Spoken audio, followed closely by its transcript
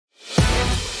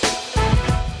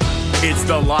It's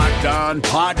the Locked On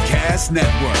Podcast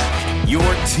Network, your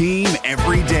team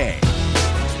every day.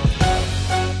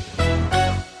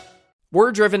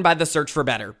 We're driven by the search for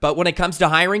better, but when it comes to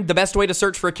hiring, the best way to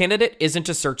search for a candidate isn't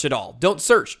to search at all. Don't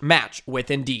search, match with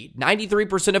Indeed.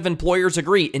 93% of employers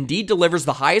agree Indeed delivers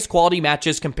the highest quality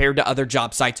matches compared to other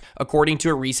job sites, according to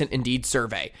a recent Indeed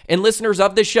survey. And listeners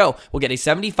of this show will get a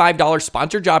 $75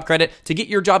 sponsored job credit to get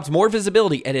your jobs more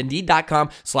visibility at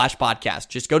Indeed.com/podcast.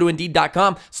 Just go to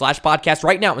Indeed.com/podcast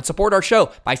right now and support our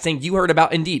show by saying you heard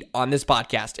about Indeed on this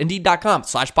podcast.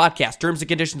 Indeed.com/podcast. Terms and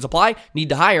conditions apply. Need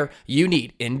to hire? You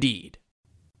need Indeed.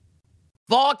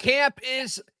 Fall camp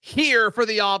is here for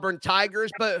the Auburn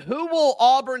Tigers, but who will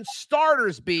Auburn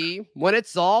starters be when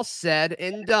it's all said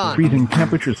and done? Freezing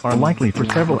temperatures are likely for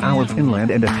several hours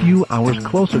inland and a few hours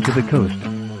closer to the coast.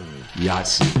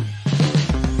 Yes.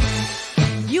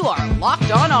 You are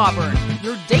Locked On Auburn,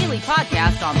 your daily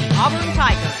podcast on the Auburn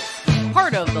Tigers.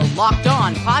 Part of the Locked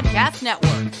On Podcast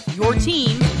Network, your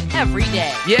team every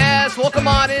day. Yes, welcome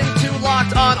on into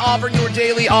Locked On Auburn, your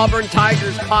daily Auburn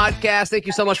Tigers podcast. Thank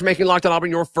you so much for making Locked On Auburn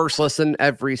your first listen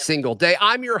every single day.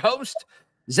 I'm your host,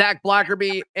 Zach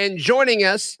Blackerby, and joining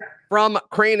us from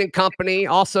Crane and Company,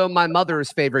 also my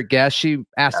mother's favorite guest, she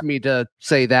asked me to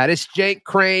say that, it's Jake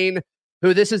Crane,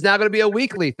 who this is now going to be a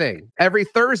weekly thing. Every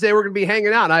Thursday, we're going to be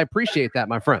hanging out, and I appreciate that,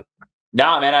 my friend.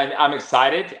 No, man, I'm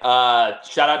excited.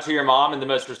 Shout out to your mom in the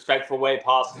most respectful way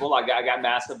possible. I got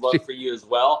massive love for you as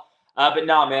well. But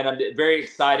no, man, I'm very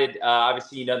excited.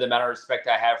 Obviously, you know the amount of respect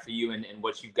I have for you and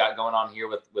what you've got going on here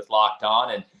with Locked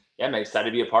On. And yeah, I'm excited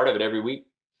to be a part of it every week.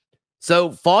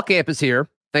 So fall camp is here.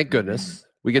 Thank goodness.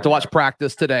 We get to watch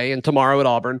practice today and tomorrow at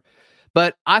Auburn.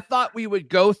 But I thought we would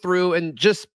go through and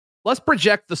just let's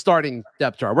project the starting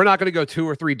depth chart. We're not going to go 2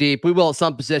 or 3 deep. We will at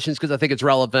some positions because I think it's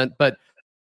relevant. But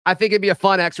I think it'd be a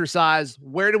fun exercise.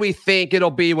 Where do we think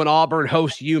it'll be when Auburn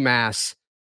hosts UMass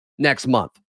next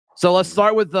month? So let's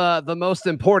start with the most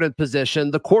important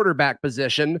position, the quarterback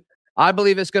position. I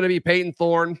believe it's going to be Peyton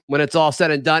Thorne when it's all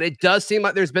said and done. It does seem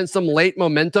like there's been some late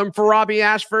momentum for Robbie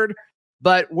Ashford,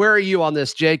 but where are you on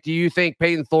this, Jake? Do you think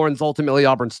Peyton Thorne's ultimately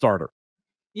Auburn's starter?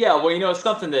 Yeah, well, it's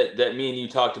something that me and you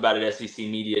talked about at SEC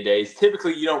Media Days.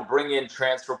 Typically, you don't bring in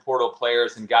transfer portal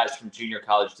players and guys from junior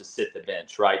college to sit the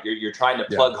bench, right? You're trying to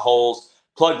plug holes,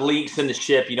 plug leaks in the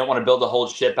ship. You don't want to build a whole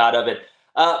ship out of it.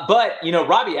 But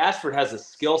Robbie Ashford has a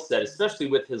skill set, especially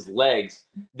with his legs,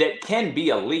 that can be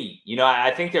elite.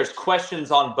 I think there's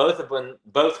questions on both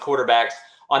quarterbacks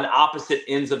on opposite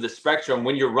ends of the spectrum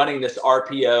when you're running this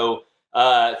RPO,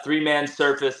 3-man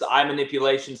surface, eye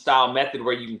manipulation style method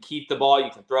where you can keep the ball, you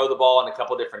can throw the ball in a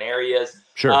couple different areas.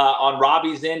 Sure. On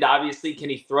Robbie's end, obviously, can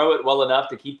he throw it well enough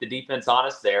to keep the defense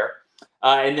honest there?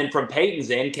 And then from Peyton's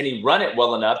end, can he run it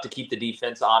well enough to keep the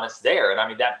defense honest there?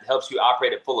 And that helps you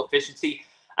operate at full efficiency.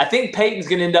 I think Peyton's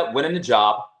going to end up winning the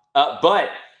job,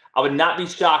 but I would not be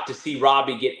shocked to see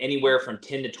Robbie get anywhere from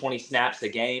 10 to 20 snaps a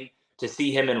game, to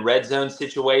see him in red zone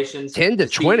situations. 10 to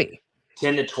 20?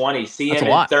 10 to 20. See That's him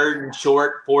in 3rd and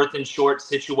short, 4th and short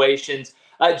situations.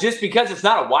 Just because it's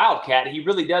not a wildcat, he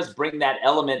really does bring that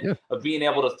element of being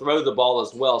able to throw the ball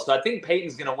as well. So I think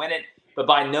Peyton's going to win it, but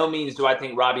by no means do I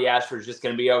think Robbie Ashford is just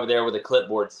going to be over there with a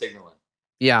clipboard signaling.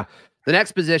 Yeah. The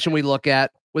next position we look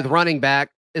at with running back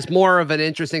is more of an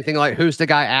interesting thing, like who's the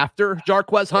guy after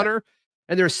Jarquez Hunter?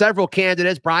 And there's several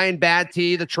candidates. Brian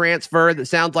Badtee, the transfer, that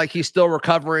sounds like he's still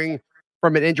recovering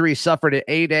from an injury suffered at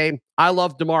A-Day. I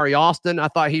love Damari Austin. I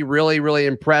thought he really, really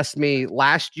impressed me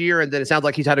last year, and then it sounds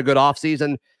like he's had a good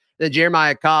offseason. Then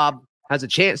Jeremiah Cobb has a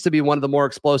chance to be one of the more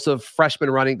explosive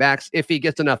freshman running backs if he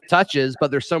gets enough touches,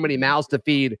 but there's so many mouths to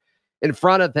feed in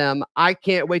front of him. I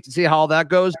can't wait to see how all that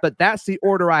goes, but that's the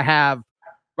order I have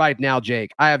right now,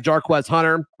 Jake. I have Jarquez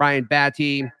Hunter, Brian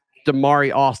Badtee,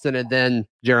 Damari Austin, and then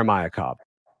Jeremiah Cobb.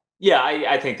 Yeah,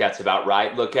 I think that's about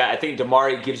right. Look, I think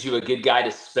Damari gives you a good guy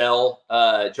to spell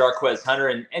Jarquez Hunter.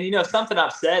 And something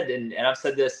I've said, and I've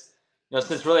said this,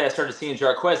 since really I started seeing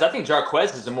Jarquez, I think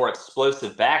Jarquez is a more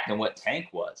explosive back than what Tank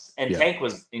was. And Tank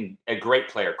was a great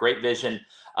player, great vision,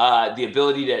 the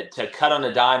ability to cut on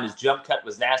a dime. His jump cut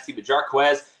was nasty, but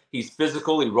Jarquez, he's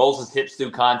physical. He rolls his hips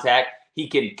through contact. He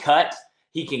can cut.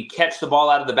 He can catch the ball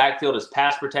out of the backfield. His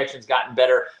pass protection's gotten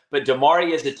better. But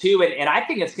Damari is a 2, and I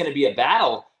think it's going to be a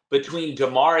battle between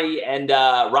Damari and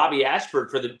Robbie Ashford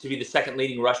to be the second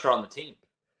leading rusher on the team.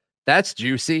 That's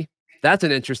juicy. That's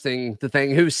an interesting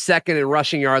thing. Who's second in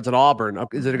rushing yards at Auburn?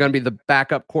 Is it going to be the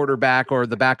backup quarterback or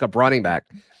the backup running back?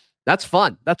 That's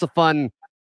fun. That's a fun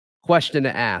question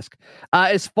to ask.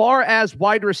 As far as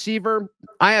wide receiver,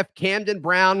 I have Camden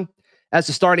Brown as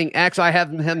the starting X. I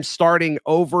have him starting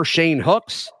over Shane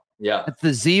Hooks Yeah. At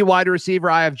the Z wide receiver,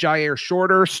 I have Jair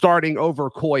Shorter starting over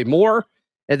Coy Moore.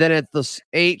 And then at the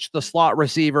H, the slot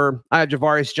receiver, I have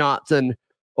Javarius Johnson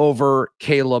over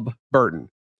Caleb Burton.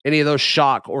 Any of those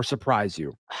shock or surprise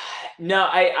you? No,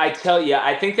 I tell you,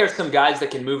 I think there's some guys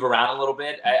that can move around a little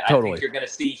bit. I think you're going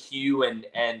to see Hugh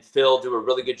and Phil do a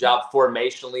really good job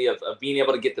formationally of being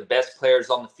able to get the best players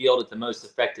on the field at the most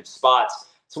effective spots.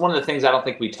 It's one of the things I don't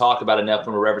think we talk about enough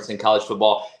when we're referencing college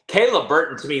football. Caleb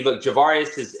Burton, to me, look,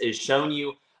 Javarius has shown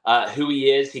you who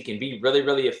he is. He can be really,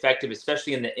 really effective,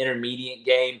 especially in the intermediate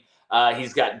game.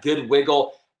 He's got good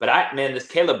wiggle. But this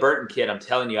Caleb Burton kid, I'm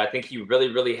telling you, I think he really,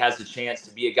 really has a chance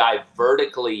to be a guy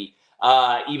vertically,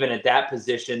 even at that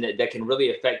position that can really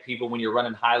affect people when you're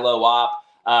running high-low op.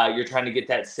 You're trying to get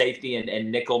that safety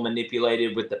and nickel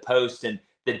manipulated with the post and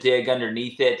the dig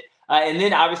underneath it. And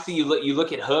then obviously you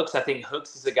look at Hooks. I think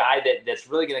Hooks is a guy that's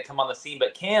really going to come on the scene.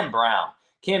 But Camden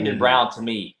Brown, to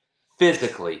me,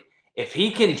 physically, if he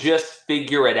can just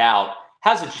figure it out,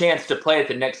 has a chance to play at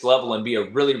the next level and be a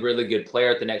really, really good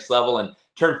player at the next level and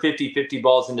turn 50-50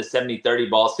 balls into 70-30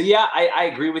 balls. So, yeah, I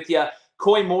agree with you.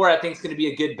 Coy Moore, I think, is going to be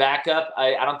a good backup.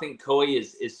 I don't think Coy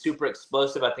is super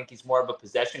explosive. I think he's more of a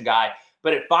possession guy.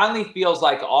 But it finally feels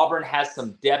like Auburn has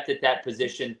some depth at that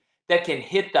position that can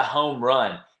hit the home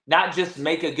run, not just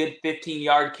make a good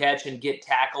 15-yard catch and get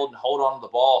tackled and hold on to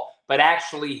the ball, but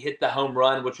actually hit the home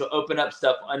run, which will open up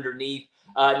stuff underneath,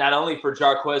 not only for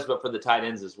Jarquez, but for the tight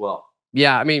ends as well.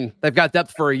 Yeah, I mean, they've got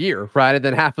depth for a year, right? And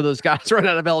then half of those guys run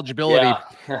out of eligibility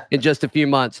in just a few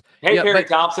months. Hey, Perry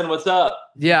Thompson, what's up?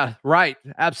 Yeah, right.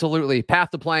 Absolutely.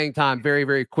 Path to playing time, very,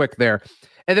 very quick there.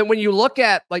 And then when you look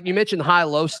at, like you mentioned,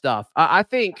 high-low stuff, I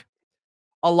think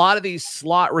a lot of these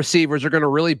slot receivers are going to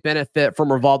really benefit from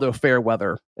Rivaldo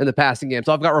Fairweather in the passing game.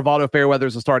 So I've got Rivaldo Fairweather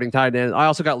as a starting tight end. I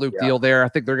also got Luke Deal there. I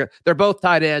think they're both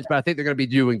tight ends, but I think they're going to be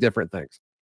doing different things.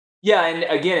 Yeah, and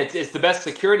again, it's the best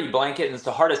security blanket, and it's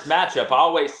the hardest matchup. I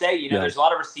always say, there's a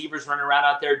lot of receivers running around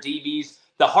out there, DBs.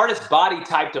 The hardest body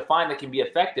type to find that can be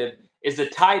effective is a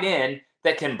tight end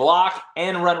that can block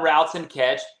and run routes and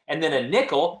catch, and then a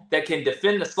nickel that can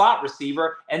defend the slot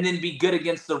receiver and then be good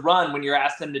against the run when you're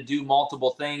asking them to do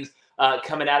multiple things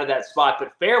coming out of that spot.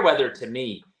 But Fairweather, to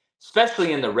me,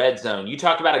 especially in the red zone, you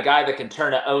talk about a guy that can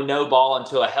turn a oh-no ball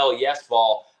into a hell-yes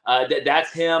ball.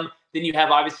 That's him. Then you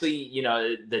have, obviously,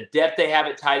 the depth they have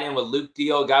at tight end with Luke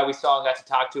Deal, a guy we saw and got to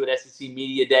talk to at SEC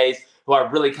Media Days, who I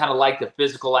really kind of like the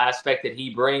physical aspect that he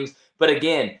brings. But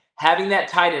again, having that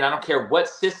tight end, I don't care what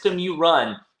system you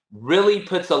run, really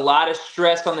puts a lot of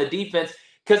stress on the defense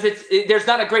because there's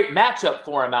not a great matchup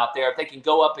for him out there if they can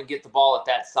go up and get the ball at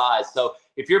that size. So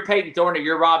if you're Peyton Thorne or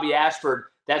you're Robbie Ashford,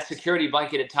 that security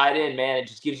blanket at tight end, man, it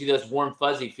just gives you those warm,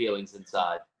 fuzzy feelings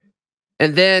inside.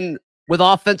 And then with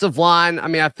offensive line, I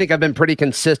mean, I think I've been pretty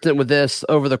consistent with this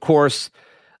over the course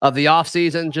of the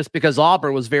offseason just because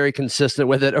Auburn was very consistent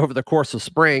with it over the course of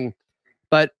spring.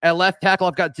 But at left tackle,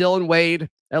 I've got Dylan Wade.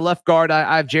 At left guard,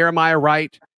 I have Jeremiah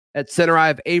Wright. At center, I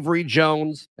have Avery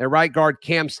Jones. At right guard,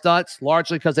 Cam Stutz,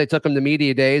 largely because they took him to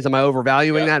media days. Am I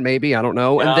overvaluing that? Maybe. I don't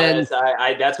know. No, and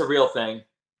then that's a real thing.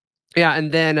 Yeah,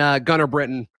 and then Gunnar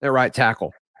Britton at right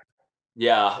tackle.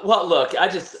 Yeah. Well, look, I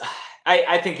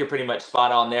think you're pretty much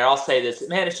spot on there. I'll say this,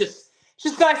 man. It's just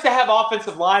nice to have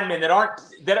offensive linemen that aren't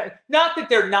not that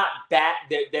they're not bad.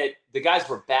 That the guys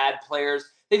were bad players.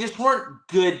 They just weren't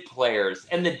good players,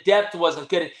 and the depth wasn't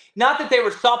good. Not that they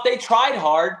were soft. They tried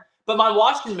hard, but my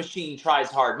washing machine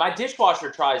tries hard. My dishwasher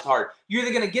tries hard. You're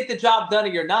either going to get the job done or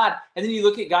you're not. And then you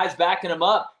look at guys backing them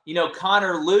up.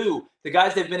 Connor Lew, the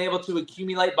guys they've been able to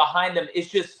accumulate behind them. It's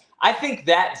just, I think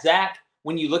that, Zach,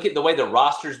 when you look at the way the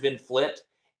roster's been flipped,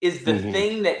 is the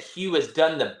thing that Hugh has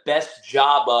done the best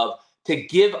job of to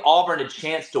give Auburn a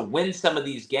chance to win some of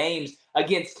these games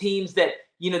against teams that,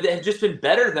 that have just been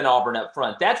better than Auburn up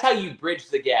front. That's how you bridge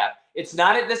the gap. It's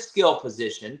not at the skill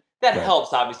position. That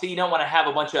helps, obviously. You don't want to have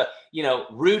a bunch of,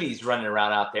 Rudies running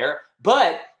around out there,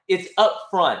 but it's up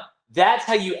front. That's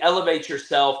how you elevate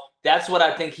yourself. That's what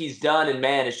I think he's done. And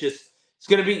man, it's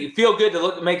going to feel good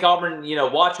to make Auburn,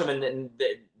 watch them and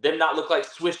them not look like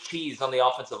Swiss cheese on the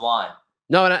offensive line.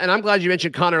 No, and I'm glad you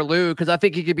mentioned Connor Lew because I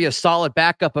think he could be a solid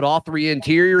backup at all three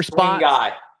interior spots.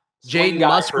 Jaden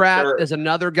Muskrat is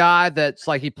another guy that's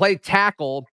like he played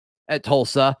tackle at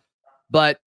Tulsa,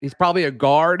 but he's probably a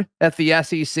guard at the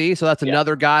SEC. So that's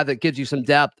another guy that gives you some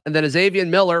depth. And then Xavier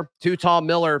Miller, Too Tall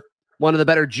Miller, one of the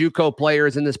better JUCO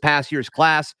players in this past year's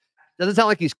class. Doesn't sound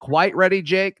like he's quite ready,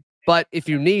 Jake, but if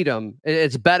you need him,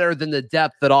 it's better than the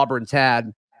depth that Auburn's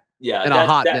had in a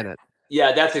hot minute.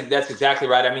 Yeah, that's exactly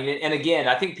right. I mean, and again,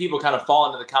 I think people kind of fall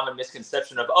into the common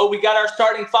misconception of, we got our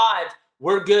starting five,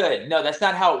 we're good. No, that's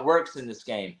not how it works in this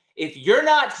game. If you're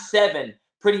not 7,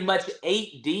 pretty much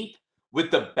 8 deep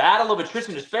with the battle of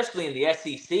attrition, especially in the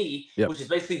SEC, which is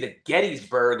basically the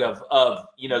Gettysburg of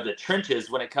the trenches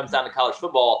when it comes down to college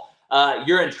football,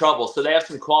 you're in trouble. So they have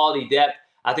some quality depth.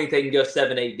 I think they can go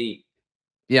 7, 8 deep.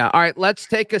 Yeah. All right. Let's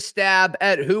take a stab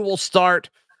at who will start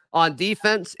on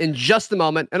defense in just a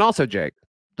moment. And also, Jake,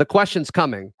 the question's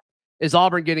coming. Is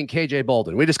Auburn getting KJ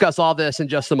Bolden? We discuss all this in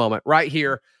just a moment right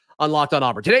here on Locked on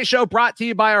Auburn. Today's show brought to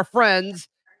you by our friends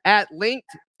at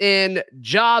LinkedIn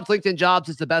Jobs. LinkedIn Jobs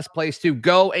is the best place to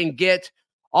go and get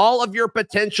all of your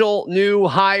potential new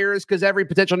hires, because every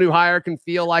potential new hire can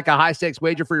feel like a high-stakes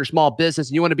wager for your small business,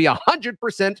 and you want to be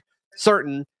 100%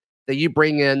 certain that you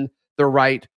bring in the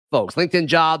right folks. LinkedIn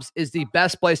Jobs is the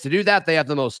best place to do that. They have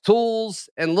the most tools.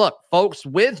 And look, folks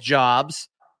with jobs,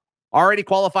 already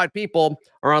qualified people,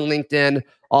 are on LinkedIn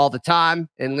all the time.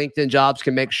 And LinkedIn Jobs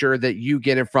can make sure that you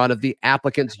get in front of the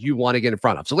applicants you want to get in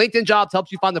front of. So LinkedIn Jobs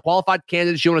helps you find the qualified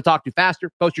candidates you want to talk to faster.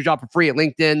 Post your job for free at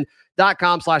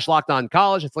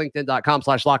LinkedIn.com/LockedOnCollege. It's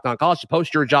LinkedIn.com/LockedOnCollege to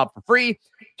post your job for free.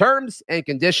 Terms and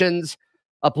conditions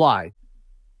apply.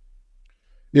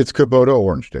 It's Kubota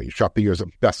Orange Day. Shop the year's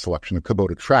best selection of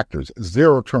Kubota tractors,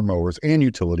 zero-turn mowers, and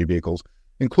utility vehicles,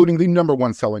 including the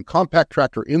 #1 selling compact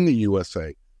tractor in the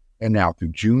USA. And now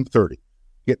through June 30,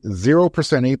 get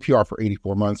 0% APR for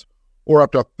 84 months or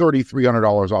up to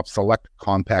 $3,300 off select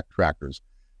compact tractors.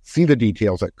 See the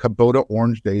details at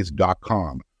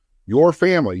KubotaOrangeDays.com. Your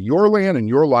family, your land, and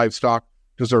your livestock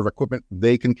deserve equipment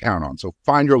they can count on. So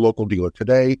find your local dealer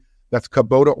today. That's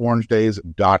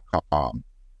KubotaOrangeDays.com.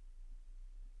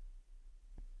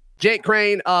 Jake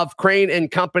Crane of Crane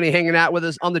and Company hanging out with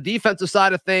us on the defensive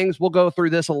side of things. We'll go through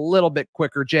this a little bit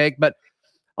quicker, Jake, but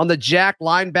on the Jack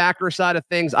linebacker side of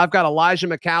things, I've got Elijah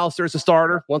McAllister as a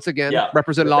starter. Once again,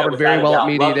 represented Auburn very well at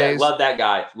media days. Love that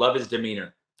guy. Love his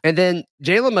demeanor. And then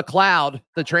Jalen McLeod,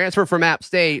 the transfer from App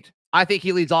State, I think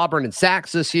he leads Auburn in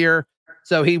sacks this year.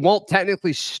 So he won't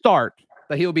technically start,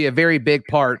 but he'll be a very big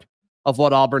part of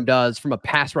what Auburn does from a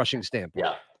pass rushing standpoint.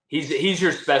 Yeah. He's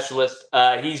your specialist.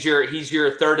 He's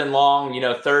your third and long,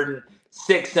 3rd and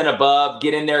 6 and above.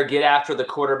 Get in there, get after the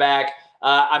quarterback.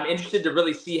 I'm interested to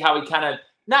really see how he kind of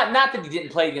not that he didn't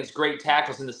play against great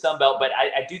tackles in the Sun Belt, but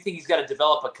I do think he's got to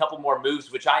develop a couple more moves,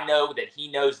 which I know that he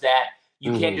knows that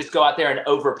you can't just go out there and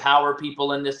overpower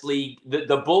people in this league.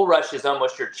 The bull rush is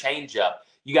almost your changeup.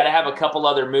 You got to have a couple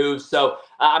other moves. So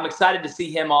I'm excited to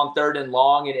see him on 3rd and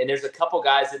long, and there's a couple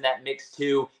guys in that mix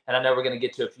too, and I know we're going to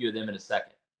get to a few of them in a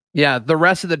second. Yeah, the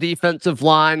rest of the defensive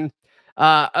line,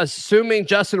 assuming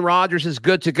Justin Rogers is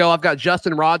good to go, I've got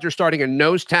Justin Rogers starting a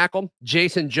nose tackle,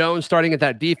 Jason Jones starting at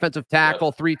that defensive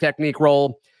tackle, 3 technique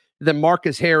role, then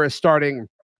Marcus Harris starting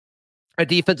a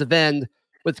defensive end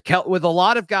with a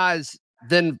lot of guys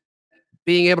then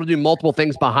being able to do multiple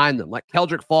things behind them, like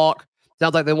Keldrick Falk.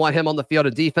 Sounds like they want him on the field,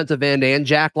 a defensive end and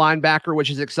Jack linebacker, which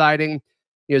is exciting.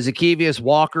 Zacchaeus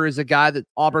Walker is a guy that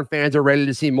Auburn fans are ready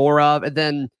to see more of. And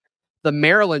then the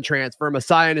Maryland transfer,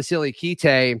 Messiah Nasili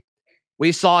Kite,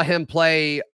 we saw him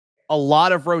play a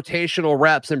lot of rotational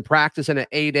reps in practice in an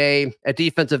 8A, at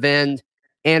defensive end,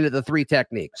 and at the 3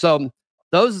 technique. So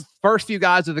those first few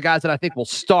guys are the guys that I think will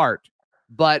start,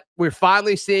 but we're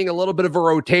finally seeing a little bit of a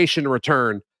rotation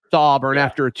return to Auburn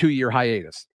after a 2-year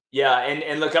hiatus. Yeah,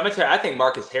 and look, I'm going to tell you, I think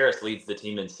Marcus Harris leads the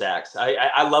team in sacks.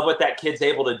 I love what that kid's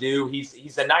able to do.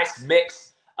 He's a nice mix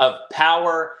of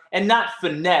power and not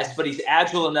finesse, but he's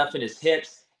agile enough in his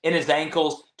hips, in his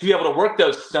ankles to be able to work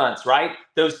those stunts, right?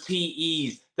 Those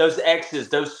TEs, those X's,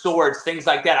 those swords, things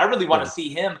like that. I really want to see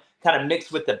him kind of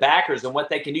mix with the backers and what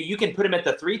they can do. You can put him at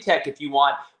the 3 tech if you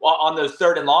want on those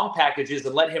 3rd and long packages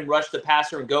and let him rush the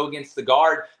passer and go against the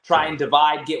guard, try and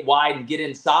divide, get wide and get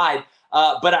inside.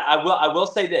 But I will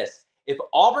say this. If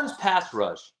Auburn's pass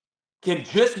rush can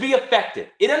just be effective,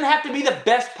 it doesn't have to be the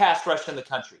best pass rush in the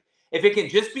country. If it can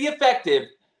just be effective,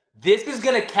 this is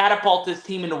going to catapult this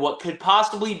team into what could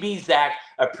possibly be, Zach,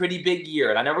 a pretty big year.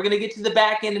 And I know we're going to get to the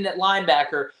back end and at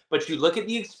linebacker, but you look at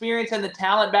the experience and the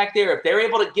talent back there. If they're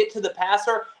able to get to the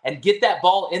passer and get that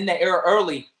ball in the air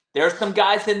early, there's some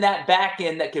guys in that back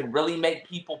end that can really make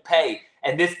people pay.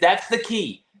 And that's the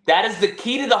key. That is the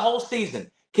key to the whole season.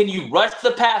 Can you rush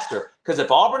the passer? Because if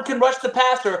Auburn can rush the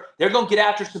passer, they're going to get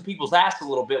after some people's ass a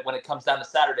little bit when it comes down to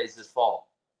Saturdays this fall.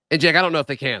 And Jake, I don't know if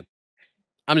they can.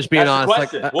 I'm just being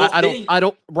honest. Like, I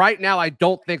don't. Right now, I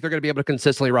don't think they're going to be able to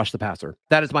consistently rush the passer.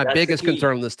 That is my biggest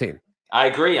concern on this team. I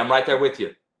agree. I'm right there with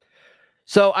you.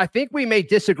 So I think we may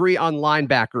disagree on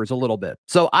linebackers a little bit.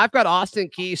 So I've got Austin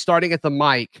Key starting at the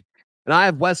Mike, and I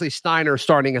have Wesley Steiner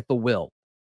starting at the Will.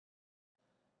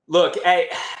 Look, I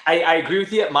agree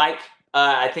with you at Mike.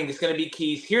 I think it's going to be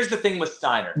Keys. Here's the thing with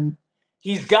Steiner.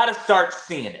 he's got to start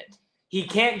seeing it. He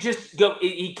can't just go.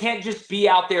 He can't just be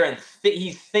out there and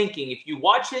he's thinking. If you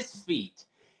watch his feet,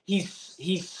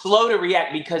 he's slow to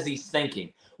react because he's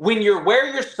thinking. When you're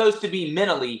where you're supposed to be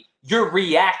mentally, you're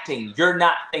reacting. You're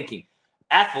not thinking.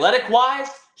 Athletic-wise,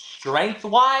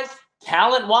 strength-wise,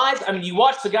 talent-wise, I mean, you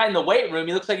watch the guy in the weight room,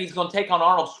 he looks like he's going to take on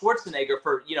Arnold Schwarzenegger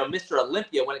for, Mr.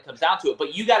 Olympia when it comes down to it.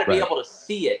 But you got to be able to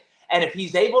see it. And if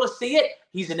he's able to see it,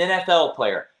 he's an NFL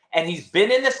player. And he's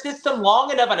been in the system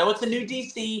long enough. I know it's a new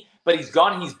DC, but he's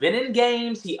been in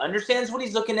games. He understands what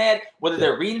he's looking at, whether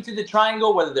they're reading through the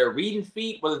triangle, whether they're reading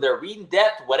feet, whether they're reading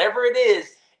depth, whatever it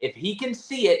is. If he can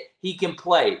see it, he can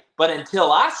play. But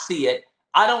until I see it,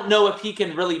 I don't know if he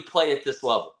can really play at this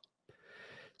level.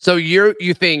 So you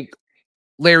think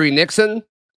Larry Nixon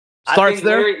starts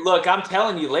there? Look, I'm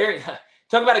telling you, Larry,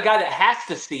 talk about a guy that has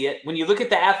to see it. When you look at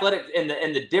the athletic and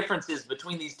the differences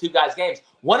between these two guys' games,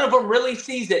 one of them really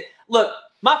sees it. Look,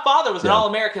 my father was an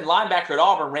All-American linebacker at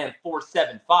Auburn, ran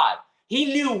 4.75. He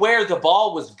knew where the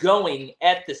ball was going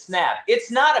at the snap.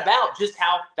 It's not about just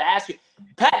how fast you.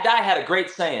 Pat Dye had a great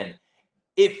saying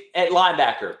at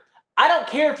linebacker. I don't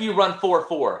care if you run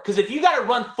 4.4, because if you got to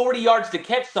run 40 yards to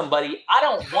catch somebody, I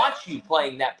don't want you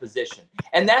playing that position.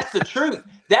 And that's the truth.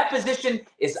 That position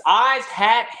is eyes,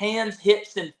 hat, hands,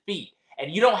 hips, and feet.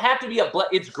 And you don't have to be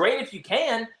it's great if you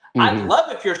can. I'd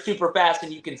love if you're super fast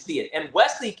and you can see it. And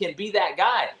Wesley can be that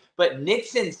guy. But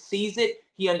Nixon sees it,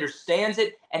 he understands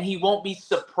it, and he won't be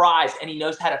surprised, and he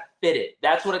knows how to fit it.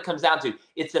 That's what it comes down to.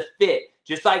 It's a fit.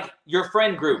 Just like your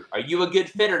friend group. Are you a good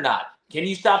fit or not? Can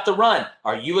you stop the run?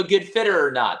 Are you a good fitter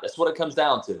or not? That's what it comes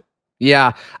down to.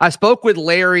 Yeah. I spoke with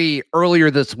Larry earlier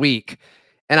this week,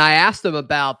 and I asked him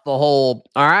about the whole,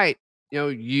 all right,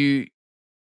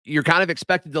 you're kind of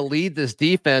expected to lead this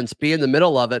defense, be in the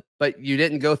middle of it, but you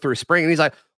didn't go through spring. And he's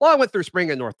like, well, I went through spring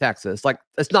in North Texas. Like,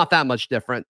 it's not that much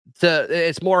different.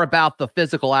 It's more about the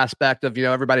physical aspect of,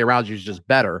 everybody around you is just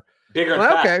better. Bigger and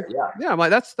faster, okay. Yeah. I'm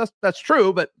like, that's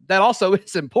true, but that also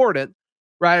is important.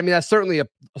 Right. I mean, that's certainly a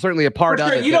part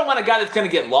of it. You don't want a guy that's going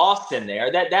to get lost in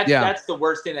there. That's the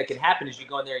worst thing that can happen is you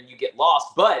go in there and you get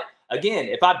lost. But again,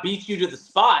 if I beat you to the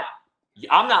spot,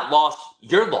 I'm not lost.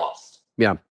 You're lost.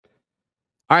 Yeah. All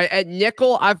right. At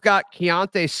nickel, I've got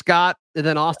Keontae Scott and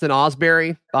then Austin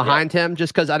Osbury behind him,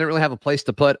 just because I didn't really have a place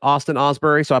to put Austin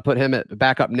Osbury. So I put him at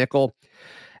backup nickel.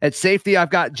 At safety, I've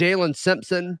got Jalen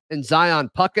Simpson and Zion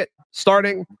Puckett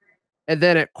starting. And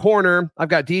then at corner, I've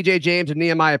got DJ James and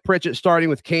Nehemiah Pritchett starting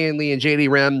with Kayan Lee and JD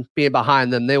Rem being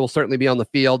behind them. They will certainly be on the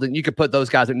field, and you could put those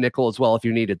guys at nickel as well if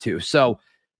you needed to. So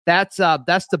that's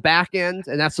the back end,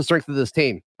 and that's the strength of this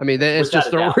team. I mean, it's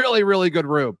just a really, really good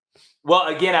room. Well,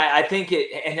 again, I think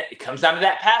it comes down to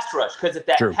that pass rush, because if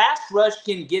that pass rush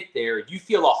can get there, you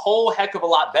feel a whole heck of a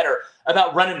lot better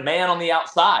about running man on the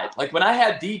outside. Like when I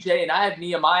have DJ and I have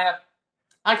Nehemiah,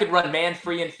 I can run man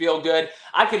free and feel good.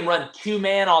 I can run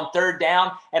 2-man on third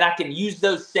down, and I can use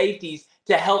those safeties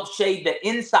to help shade the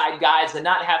inside guys and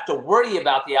not have to worry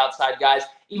about the outside guys,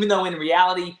 even though in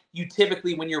reality, you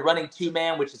typically, when you're running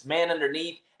 2-man, which is man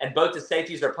underneath, and both the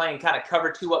safeties are playing kind of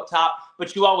cover 2 up top,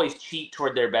 but you always cheat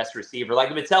toward their best receiver. Like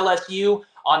if it's LSU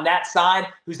on that side,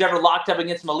 who's ever locked up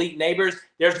against Malik Neighbors,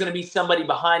 there's going to be somebody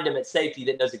behind him at safety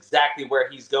that knows exactly where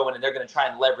he's going, and they're going to try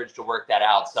and leverage to work that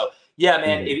out. So, yeah,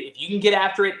 man, if you can get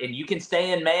after it and you can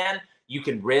stay in man, you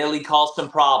can really cause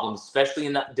some problems, especially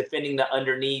in defending the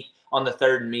underneath on the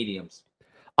third and mediums.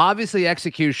 Obviously,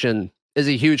 execution is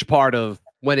a huge part of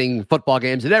winning football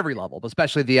games at every level, but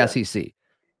especially the SEC.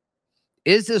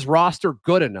 Is this roster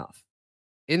good enough?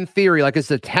 In theory, is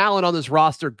the talent on this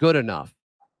roster good enough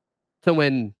to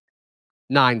win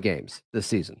 9 games this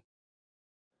season?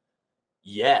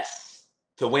 Yes.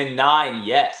 To win 9,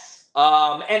 yes.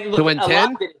 And look, to win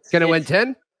 10? Can it win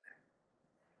 10?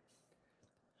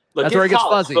 Look, that's where it gets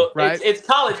fuzzy, right? It's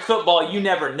college football. You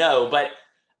never know. But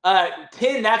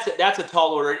 10, that's a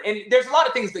tall order. And there's a lot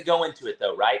of things that go into it,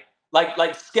 though, right?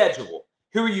 Like schedule.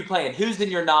 Who are you playing? Who's in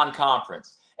your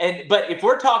non-conference? But if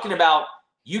we're talking about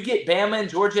you get Bama and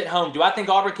Georgia at home, do I think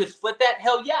Auburn could split that?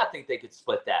 Hell yeah, I think they could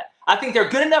split that. I think they're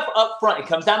good enough up front. It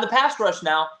comes down to pass rush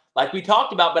now, like we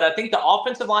talked about. But I think the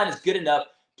offensive line is good enough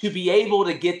to be able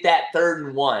to get that 3rd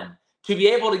and 1, to be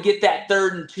able to get that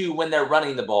 3rd and 2 when they're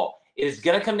running the ball. It is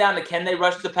going to come down to, can they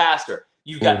rush the passer?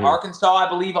 You've got Arkansas, I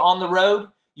believe, on the road.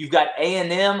 You've got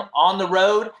A&M on the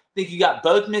road. I think you got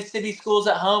both Mississippi schools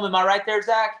at home. Am I right there,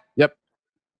 Zach? Yep.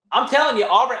 I'm telling you,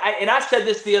 Auburn, and I said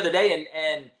this the other day,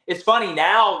 and it's funny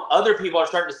now, other people are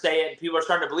starting to say it, and people are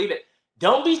starting to believe it.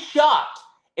 Don't be shocked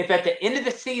if at the end of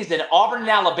the season, Auburn and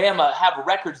Alabama have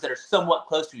records that are somewhat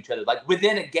close to each other, like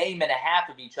within a game and a half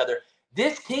of each other.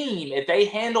 This team, if they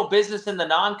handle business in the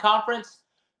non-conference,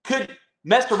 could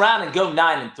mess around and go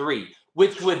 9-3,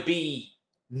 which would be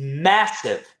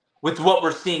massive with what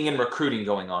we're seeing in recruiting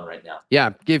going on right now.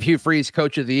 Yeah, give Hugh Freeze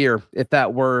Coach of the Year if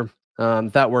that were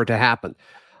to happen.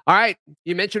 All right,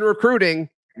 you mentioned recruiting.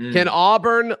 Can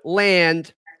Auburn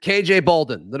land KJ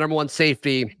Bolden, the number one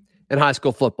safety in high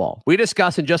school football? We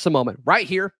discuss in just a moment right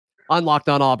here on Locked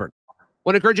On Auburn. I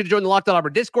want to encourage you to join the Locked On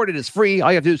Auburn Discord. It is free.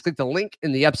 All you have to do is click the link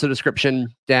in the episode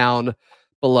description down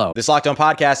below. This Locked On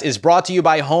podcast is brought to you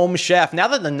by Home Chef. Now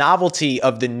that the novelty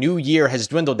of the new year has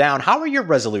dwindled down, how are your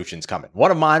resolutions coming?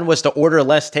 One of mine was to order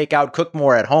less takeout, cook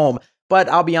more at home, but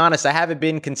I'll be honest, I haven't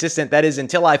been consistent. That is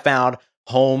until I found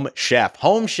Home Chef.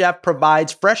 Home Chef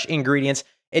provides fresh ingredients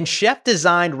and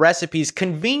chef-designed recipes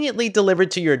conveniently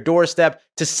delivered to your doorstep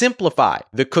to simplify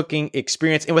the cooking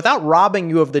experience and without robbing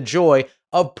you of the joy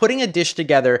of putting a dish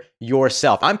together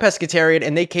yourself. I'm pescatarian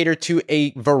and they cater to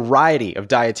a variety of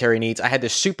dietary needs. I had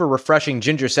this super refreshing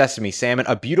ginger sesame salmon,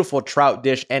 a beautiful trout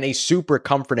dish, and a super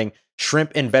comforting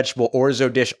shrimp and vegetable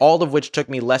orzo dish, all of which took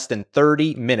me less than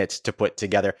 30 minutes to put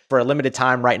together. For a limited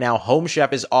time right now, Home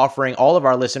Chef is offering all of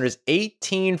our listeners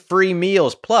 18 free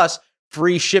meals plus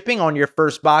free shipping on your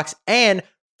first box and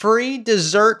free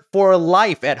dessert for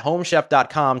life at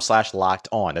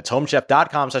homechef.com/lockedon. That's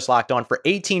homechef.com/lockedon for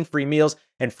 18 free meals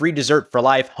and free dessert for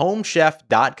life.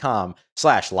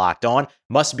 Homechef.com/lockedon.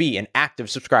 Must be an active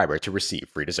subscriber to receive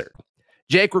free dessert.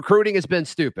 Jake, recruiting has been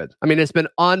stupid. I mean, it's been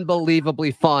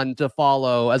unbelievably fun to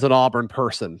follow as an Auburn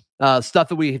person. Stuff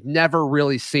that we've never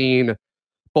really seen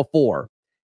before.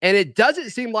 And it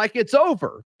doesn't seem like it's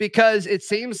over because it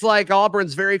seems like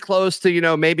Auburn's very close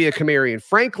to, maybe a Kamarian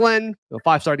Franklin, a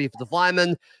 5-star defensive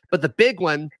lineman. But the big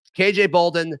one, KJ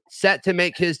Bolden, set to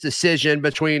make his decision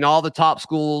between all the top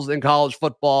schools in college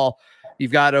football.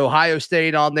 You've got Ohio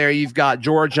State on there. You've got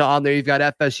Georgia on there. You've got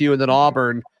FSU and then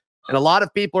Auburn. And a lot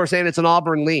of people are saying it's an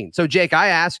Auburn lean. So, Jake, I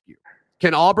ask you,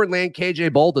 can Auburn land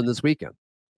KJ Bolden this weekend?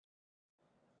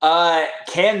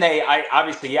 Can they? I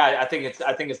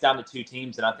think it's down to two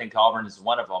teams, and I think Auburn is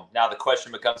one of them. Now the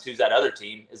question becomes, who's that other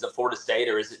team? Is it Florida State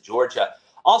or is it Georgia?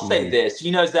 I'll say this.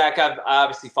 Zach, I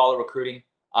obviously follow recruiting.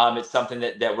 It's something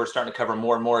that we're starting to cover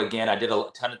more and more again. I did a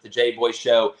ton at the J-Boy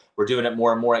Show. We're doing it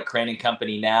more and more at Crane &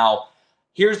 Company now.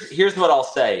 Here's what I'll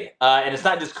say. And it's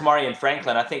not just Kamarian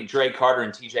Franklin. I think Dre Carter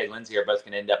and TJ Lindsey are both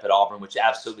going to end up at Auburn, which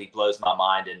absolutely blows my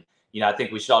mind. And I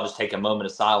think we should all just take a moment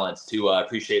of silence to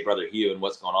appreciate Brother Hugh and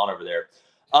what's going on over there.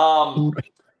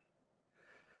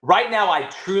 Right now, I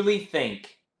truly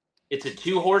think it's a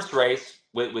two-horse race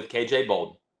with KJ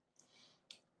Bolden.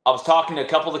 I was talking to a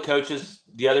couple of the coaches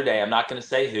the other day. I'm not going to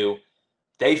say who.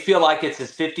 They feel like it's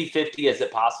as 50-50 as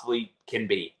it possibly can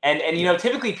be. And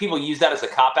typically people use that as a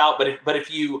cop-out. But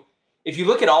if you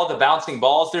look at all the bouncing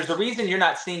balls, there's a reason you're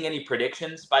not seeing any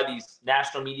predictions by these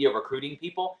national media recruiting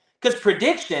people. Because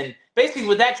prediction, basically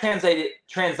what that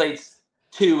translates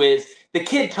to is the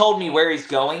kid told me where he's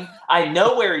going. I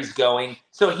know where he's going.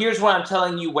 So here's why I'm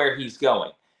telling you where he's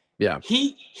going. Yeah.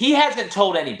 He hasn't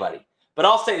told anybody. But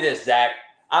I'll say this, Zach.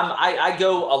 I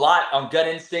go a lot on gut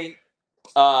instinct.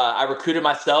 I recruited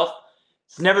myself.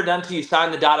 It's never done till you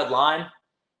sign the dotted line.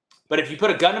 But if you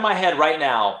put a gun to my head right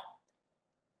now,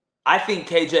 I think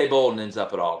KJ Bolden ends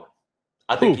up at Auburn.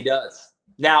 I think he does.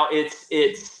 Now it's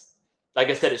like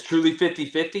I said, it's truly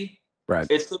 50-50. Right.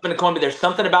 It's flipping a coin, but there's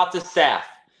something about this staff.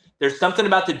 There's something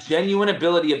about the genuine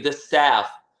ability of this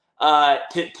staff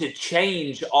to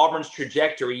change Auburn's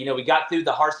trajectory. We got through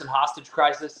the Harsin hostage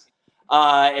crisis,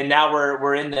 and now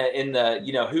we're in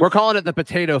the we're calling it the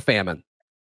potato famine.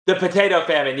 The potato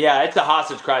famine, yeah, it's a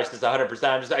hostage crisis,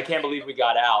 100%. I can't believe we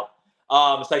got out.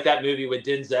 It's like that movie with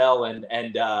Denzel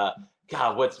and God,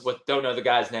 don't know the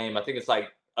guy's name. I think it's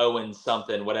like Owen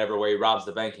something, whatever, where he robs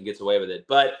the bank and gets away with it.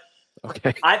 But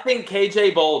okay. I think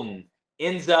KJ Bolden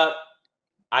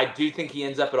I do think he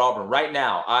ends up at Auburn right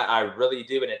now. I really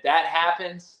do. And if that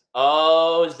happens,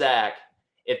 Zach,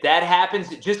 if that happens,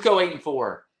 just go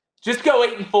 8-4. Just go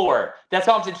 8-4. That's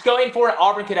all I'm saying. Just go 8-4.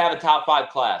 Auburn could have a top 5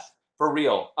 class for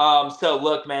real. So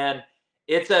look, man,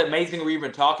 it's amazing we're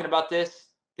even talking about this.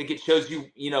 I think it shows you,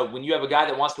 when you have a guy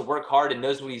that wants to work hard and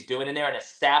knows what he's doing in there and a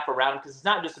staff around him, because it's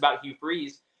not just about Hugh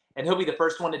Freeze, and he'll be the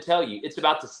first one to tell you. It's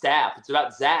about the staff. It's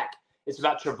about Zach. It's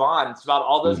about Trevon. It's about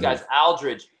all those guys,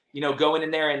 Aldridge, going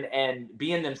in there and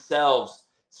being themselves.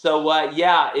 So,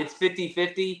 it's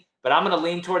 50-50, but I'm going to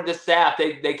lean toward this staff.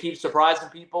 They keep surprising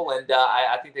people, and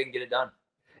I think they can get it done.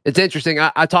 It's interesting.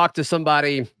 I talked to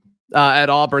somebody at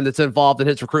Auburn that's involved in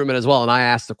his recruitment as well, and I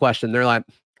asked the question. They're like,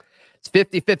 it's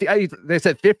 50-50. They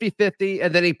said 50-50,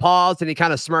 and then he paused and he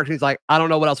kind of smirked. And he's like, I don't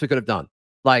know what else we could have done.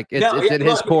 Like, it's in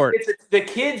his court. The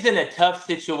kid's in a tough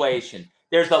situation.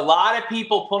 There's a lot of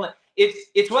people pulling.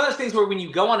 it's one of those things where when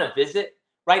you go on a visit,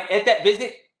 right, at that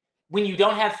visit, when you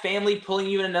don't have family pulling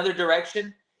you in another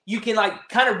direction, you can like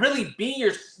kind of really be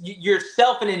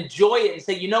yourself and enjoy it and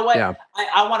say, you know what,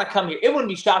 I want to come here. It wouldn't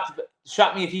be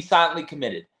shocked me if he silently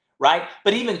committed, right?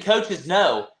 But even coaches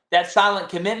know that silent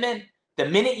commitment, the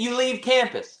minute you leave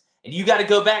campus and you got to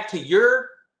go back to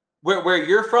where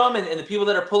you're from and the people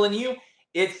that are pulling you,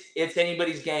 it's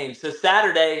anybody's game. So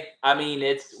Saturday, I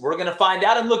mean, we're going to find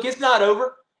out. And look, it's not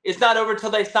over. It's not over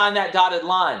until they sign that dotted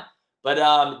line.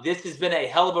 But this has been a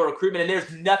hell of a recruitment, and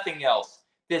there's nothing else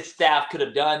this staff could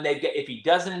have done. If he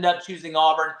doesn't end up choosing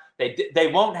Auburn, they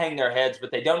won't hang their heads,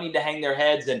 but they don't need to hang their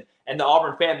heads. And the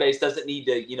Auburn fan base doesn't need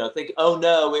to, think, oh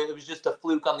no, it was just a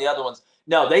fluke on the other ones.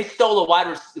 No, they stole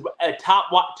a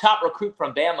top recruit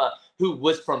from Bama who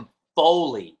was from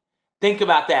Foley. Think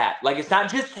about that. Like, it's not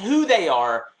just who they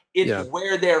are, it's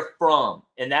where they're from.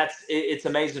 And it's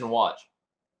amazing to watch.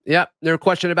 Yeah, no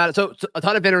question about it. So a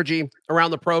ton of energy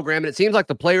around the program, and it seems like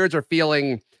the players are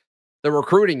feeling the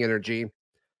recruiting energy.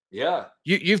 Yeah.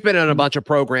 You've been in a bunch of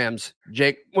programs,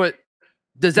 Jake. What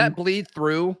does that bleed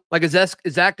through? Like, is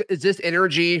this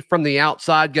energy from the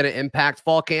outside going to impact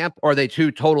fall camp, or are they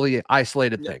two totally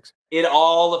isolated things?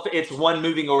 It's one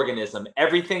moving organism.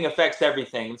 Everything affects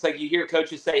everything. It's like you hear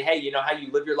coaches say, hey, you know how you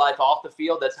live your life off the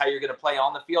field? That's how you're going to play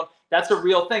on the field. That's a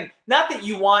real thing. Not that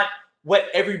you want what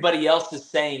everybody else is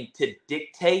saying to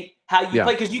dictate how you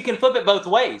play, because you can flip it both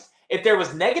ways. If there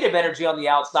was negative energy on the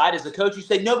outside as a coach, you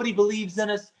say, nobody believes in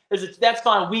us. That's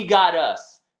fine. We got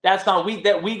us. That's fine.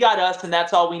 We got us, and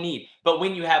that's all we need. But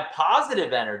when you have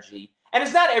positive energy, and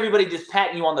it's not everybody just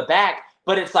patting you on the back,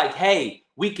 but it's like, hey,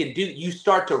 we can do, you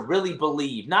start to really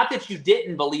believe. Not that you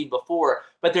didn't believe before,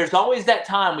 but there's always that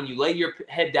time when you lay your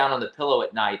head down on the pillow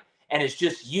at night, and it's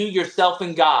just you, yourself,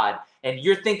 and God, and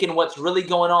you're thinking what's really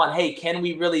going on. Hey, can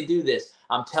we really do this?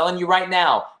 I'm telling you right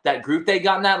now, that group they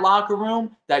got in that locker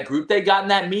room, that group they got in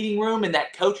that meeting room, and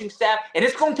that coaching staff, and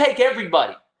it's going to take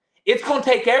everybody. It's going to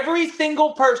take every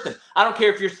single person. I don't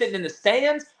care if you're sitting in the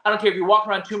stands. I don't care if you're walking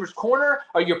around Toomer's Corner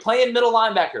or you're playing middle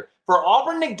linebacker. For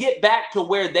Auburn to get back to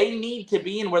where they need to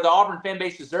be and where the Auburn fan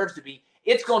base deserves to be,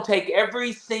 it's going to take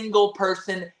every single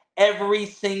person every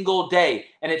single day.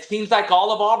 And it seems like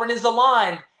all of Auburn is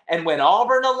aligned. And when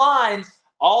Auburn aligns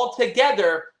all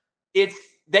together,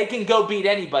 they can go beat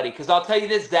anybody. Because I'll tell you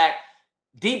this, Zach,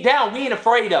 deep down, we ain't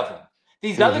afraid of them.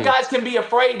 These other guys can be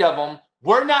afraid of them.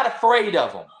 We're not afraid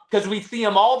of them because we see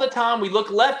them all the time. We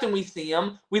look left and we see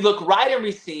them. We look right and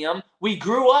we see them. We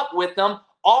grew up with them.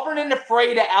 Auburn ain't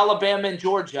afraid of Alabama and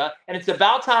Georgia. And it's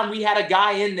about time we had a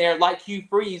guy in there like Hugh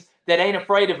Freeze that ain't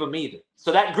afraid of them either.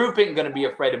 So that group ain't going to be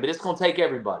afraid of them, but it's going to take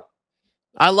everybody.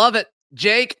 I love it.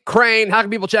 Jake Crane, how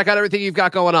can people check out everything you've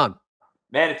got going on?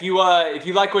 Man, if you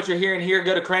like what you're hearing here,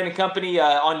 go to Crane & Company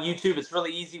on YouTube. It's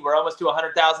really easy. We're almost to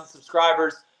 100,000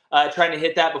 subscribers. Trying to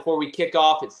hit that before we kick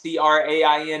off. It's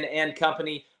CRAIN and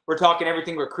Company. We're talking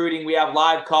everything recruiting. We have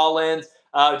live call-ins.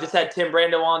 Just had Tim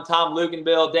Brando on, Tom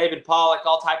Luganbill, David Pollock,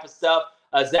 all type of stuff.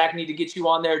 Zach, need to get you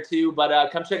on there too.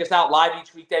 But come check us out live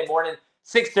each weekday morning,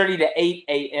 6:30 to 8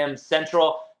 a.m.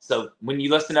 Central. So when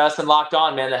you listen to us and Locked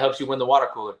On, man, that helps you win the water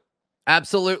cooler.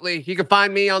 Absolutely. You can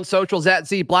find me on socials at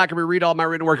ZBlackerby. Read all my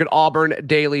written work at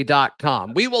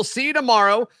auburndaily.com. We will see you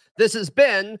tomorrow. This has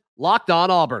been Locked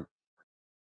On Auburn.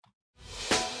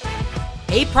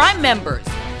 Hey, Prime members,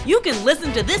 you can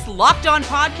listen to this Locked On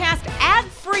podcast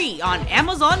ad-free on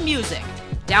Amazon Music.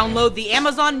 Download the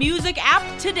Amazon Music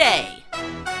app today.